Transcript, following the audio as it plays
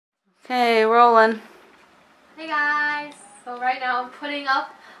rolling. Hey guys, so right now I'm putting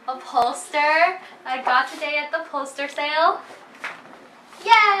up a poster I got today at the poster sale.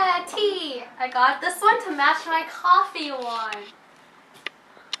 Yeah, tea! I got this one to match my coffee one.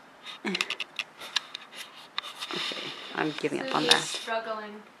 Okay, I'm giving up on Susie's that.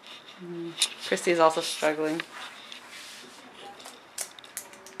 Struggling. Christy's also struggling.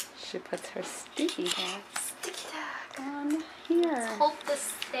 She puts her sticky tag on here. Let's hope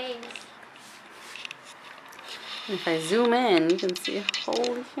this stays. If I zoom in, you can see.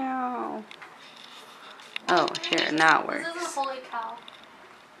 Holy cow! Oh, here now it works. This isn't holy cow.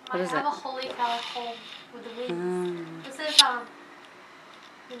 What is I have it? a holy cow at home with the wings. This is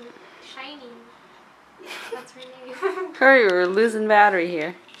shiny. That's her name. Hurry, we're losing battery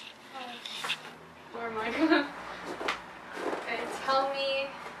here. Where am I? Okay, tell me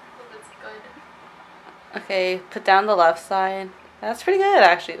if it's good. Okay, put down the left side. That's pretty good,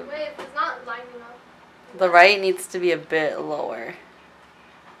 actually. Wait, it's not lining up. The right needs to be a bit lower.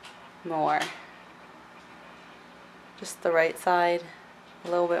 More. Just the right side. A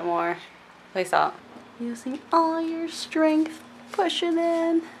little bit more. Place out. Using all your strength. Push it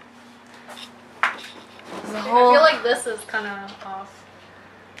in. I feel like this is kind of off.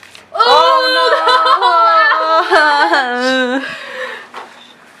 Oh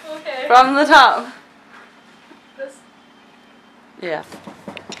no! Okay. From the top. This. Yeah.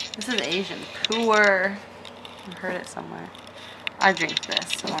 This is Asian. Poor. I heard it somewhere. I drink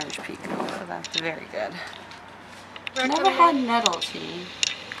this orange pico, so that's very good. Never had nettle tea.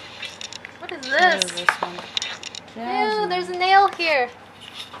 What is What is this? this one? Ew, there's a nail here.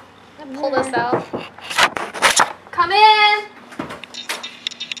 I'm gonna pull this out. Come in!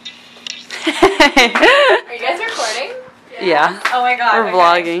 Are you guys recording? Yeah. Oh my god. We're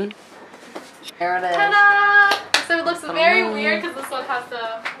vlogging. There it is. Ta-da! So it looks very weird because this one has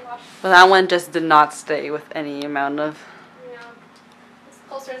the wash. But that one just did not stay with any amount of. Yeah. This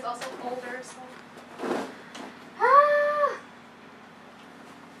poster is also older, so. Ah!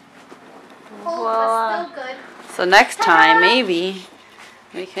 Cold, but still good. So next time, maybe,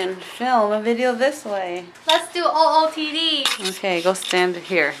 we can film a video this way. Let's do OOTD. Okay, go stand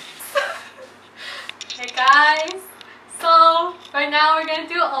here. Hey guys, so right now we're gonna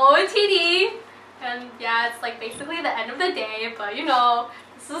do OOTD, and yeah, it's like basically the end of the day, but you know,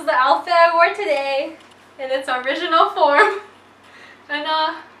 this is the outfit I wore today in its original form, and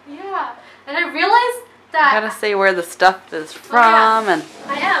yeah, and I realized that I gotta say where the stuff is from, and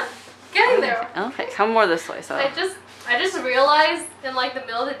I am getting there. okay, come more this way. So I just realized in like the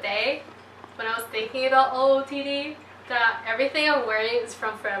middle of the day when I was thinking about OOTD that everything I'm wearing is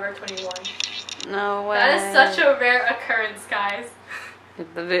from Forever 21. no way. That is such a rare occurrence, guys.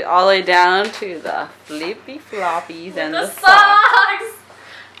 All the way down to the flippy floppies and the socks.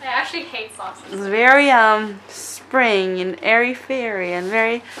 I actually hate socks. It's very spring and airy fairy and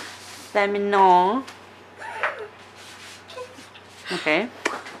very feminine. Okay.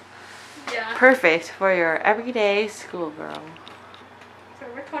 Yeah. Perfect for your everyday schoolgirl.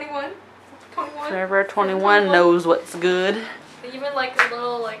 Forever 21. 21. Forever 21 knows what's good. Even like a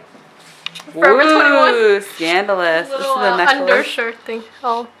little like Forever 21. Ooh, scandalous. Little this is the necklace. undershirt thing.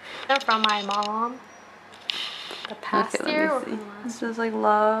 Oh, they're from my mom. The past Okay, year. let me see. This is like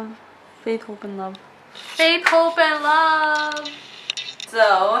love, faith, hope, and love. Faith, hope, and love.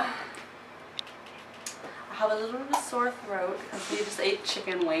 So, I have a little bit of a sore throat because we just ate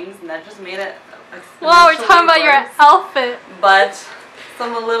chicken wings and that just made it. Wow, we're talking about your outfit. But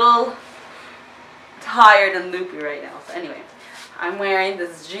I'm a little tired and loopy right now. So anyway, I'm wearing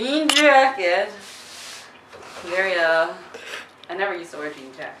this jean jacket. Very I never used to wear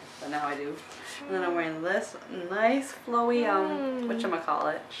jean jackets, but now I do. And then I'm wearing this nice flowy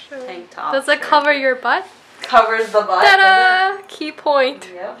whatchamacallit tank top. Does it cover your butt? Covers the butt. Ta-da! Key point.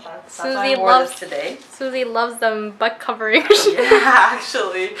 Yep, that's Susie why I wore loves this today. Susie loves them butt coverings. Yeah,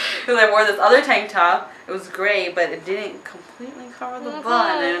 actually, because I wore this other tank top. It was gray, but it didn't completely cover the butt.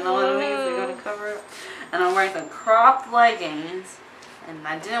 I didn't know what it means to go to cover it. And I'm wearing some cropped leggings, and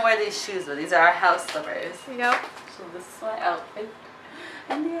I didn't wear these shoes, but these are our house slippers. Yep. So this is my outfit.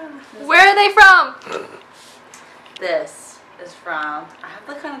 And yeah. Where are they from? This is from, I have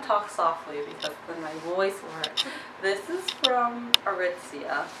to kind of talk softly because then my voice works. This is from Aritzia. You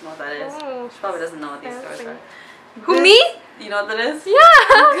know what that is? Oh, She probably doesn't know what these stores are. Who, This, me? You know what that is?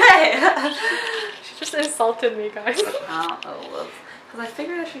 Yeah. Okay. She just insulted me, guys. Because I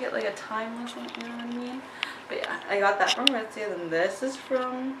figured I should get like a timeless one, you know what I mean? But yeah, I got that from Aritzia. Then this is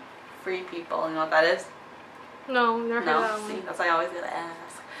from Free People. You know what that is? No, never heard No, that see, one. that's why I always gotta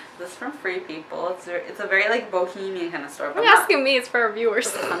ask. This is from Free People. It's a very like bohemian kind of store. You're asking me, it's for our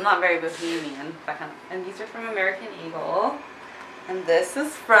viewers. I'm not very bohemian. And these are from American Eagle. And this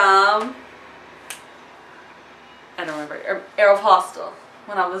is from, I don't remember, Aeropostale.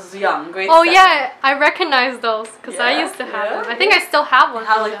 When I was young, grade 7. Yeah, I recognize those because I used to have them. I think I still have one. They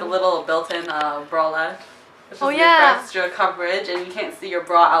have like the little built-in bralette, which is yeah, for extra coverage, and you can't see your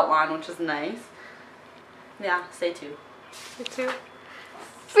bra outline, which is nice. Yeah, stay tuned. Me too.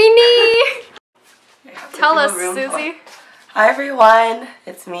 Vinny! Tell us, Susie. Hi everyone,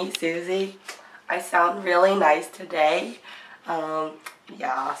 it's me, Susie. I sound really nice today.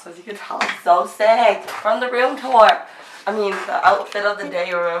 Yeah, so as you can tell, I'm so sick from the room tour. I mean, the outfit of the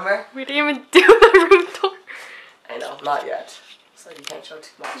day, remember? We didn't even do the room tour. I know, not yet. So you can't show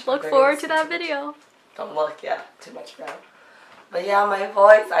too much. Look forward to that video. Don't look, yeah, too much around. But yeah, my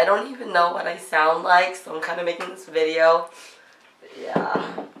voice, I don't even know what I sound like, so I'm kind of making this video. But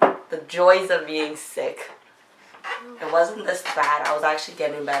yeah, the joys of being sick. It wasn't this bad, I was actually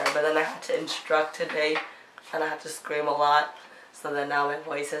getting better, but then I had to instruct today, and I had to scream a lot. So then now my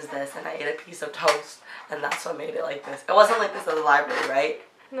voice is this, and I ate a piece of toast. And that's what made it like this. It wasn't like this at the library, right?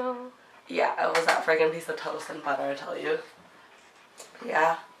 No. Yeah, it was that friggin' piece of toast and butter, I tell you.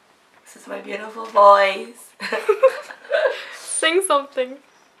 Yeah. This is my beautiful voice. Sing something.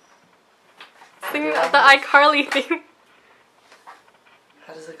 Sing the iCarly thing.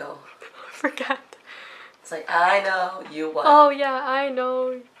 How does it go? I forgot. It's like, I know you what? Oh yeah, I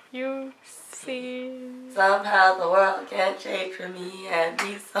know you see. Somehow the world can change for me and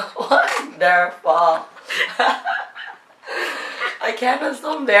be so wonderful. I can't, I'm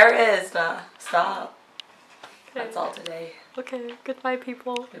so embarrassed. Stop. Okay. That's all today. Okay, goodbye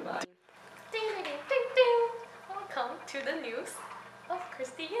people. Goodbye. Ding ding ding ding ding. Welcome to the news of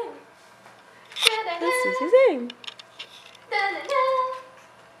Christian. This is Susie.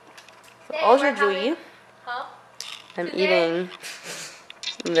 So aujourd'hui, I'm eating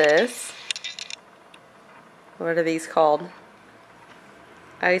this. What are these called?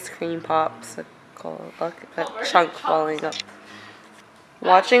 Ice cream pops. Look at that chunk falling up.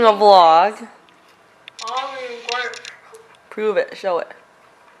 Watching a vlog. Prove it. Show it.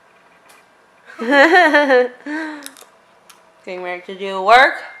 Getting ready to do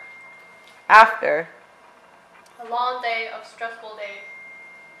work after. A long day of stressful day.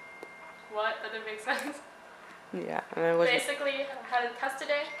 What? That didn't make sense. Yeah. And I was basically had a test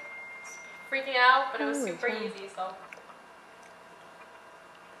today. Freaking out, but it was super easy, so.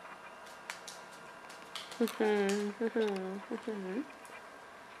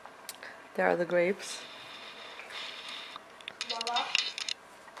 There are the grapes.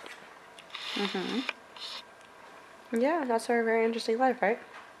 Yeah, that's our very interesting life, right?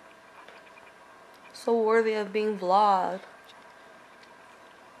 So worthy of being vlogged.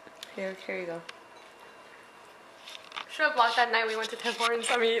 Here you go. Should have vlogged that night we went to Tim Hortons.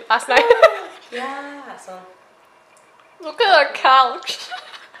 I mean, last night. Yeah, so. Look at our couch.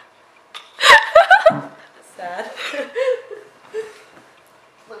 Sad.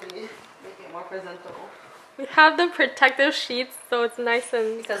 Let me make it more presentable. We have the protective sheets, so it's nice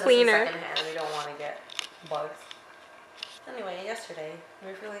and because cleaner. Because it's secondhand, we don't want to get bugs. Anyway, yesterday we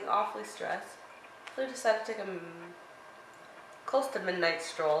were feeling awfully stressed, so we decided to take a close to midnight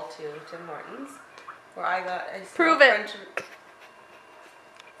stroll to Tim Hortons, where I got a small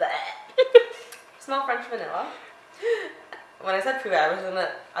small French vanilla. When I said prove it, I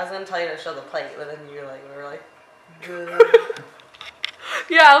was gonna tell you to show the plate, but then we were like, good.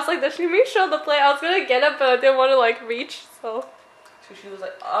 Yeah, I was like, does she make show the plate? I was gonna get it, but I didn't want to like reach, so she was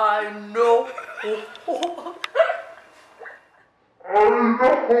like, I know.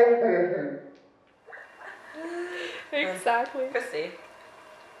 Exactly. Christy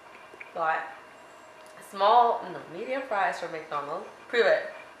got medium fries from McDonald's. Prove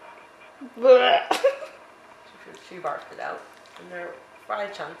it. She barfed it out. And they're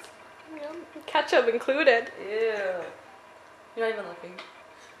fried chunks. Yeah, ketchup included. Ew. You're not even looking.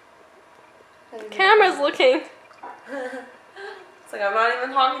 Camera's looking. It's like I'm not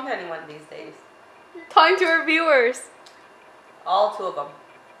even talking to anyone these days. Talking to our viewers. All two of them.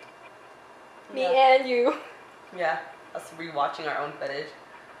 Me and you. Yeah, us rewatching our own footage.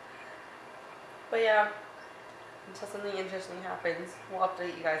 But yeah, until something interesting happens, we'll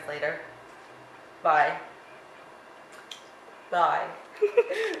update you guys later. Bye. Bye.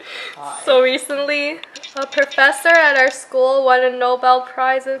 Bye. So recently, a professor at our school won a Nobel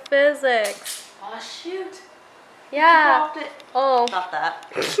Prize in physics. Oh shoot. Yeah. You dropped it. Oh. Not that.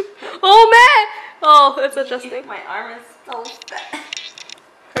 Oh man! Oh, it's adjusting. My arm is so fat.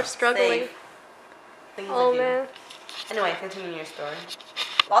 We're struggling. Things Oh to do. man. Anyway, continue your story.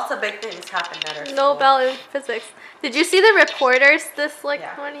 Lots of big things happened at our school. Nobel in physics. Did you see the reporters this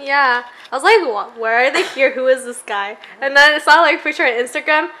morning? Yeah. I was like, where are they here? Who is this guy? And then I saw like a picture on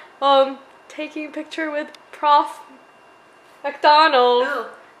Instagram. Taking picture with Prof. McDonald. Who?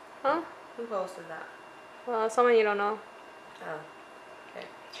 Huh? Who posted that? Well, someone you don't know. Oh. Okay.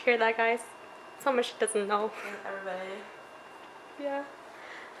 Did you hear that, guys? Someone she doesn't know. Everybody. Yeah.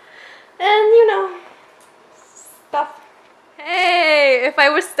 And stuff. Hey, if I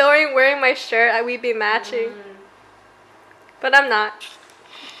was still wearing my shirt, we'd be matching. But I'm not.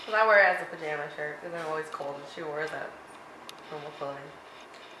 Because I wear it as a pajama shirt because I'm always cold and she wears that normal clothing.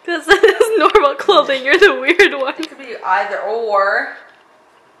 Because it is normal clothing, you're the weird one. It could be either or.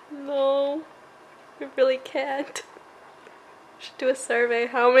 No, you really can't. Should do a survey.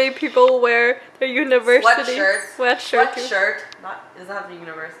 How many people wear their university sweatshirt? Not doesn't have to be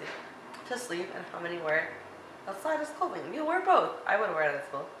university. To sleep, and how many wear it outside as clothing? You wear both. I would wear it as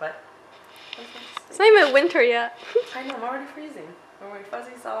both, but it's not even winter yet. I know. I'm already freezing. I'm wearing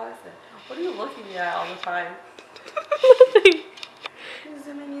fuzzy socks. What are you looking at all the time? Nothing. What are you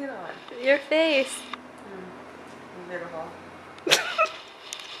zooming in on? Your face. Beautiful.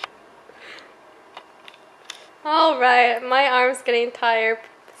 Alright, my arm's getting tired.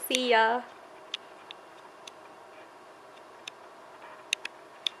 See ya.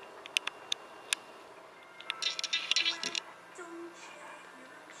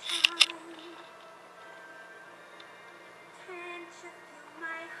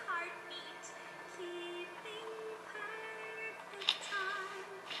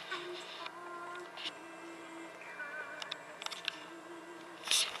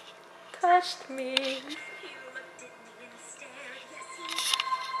 Touched me.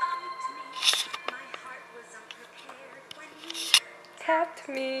 Tapped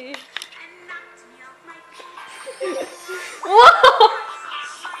me. Whoa!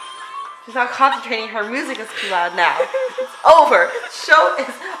 She's not concentrating. Her music is too loud now. It's over. Show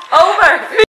is over.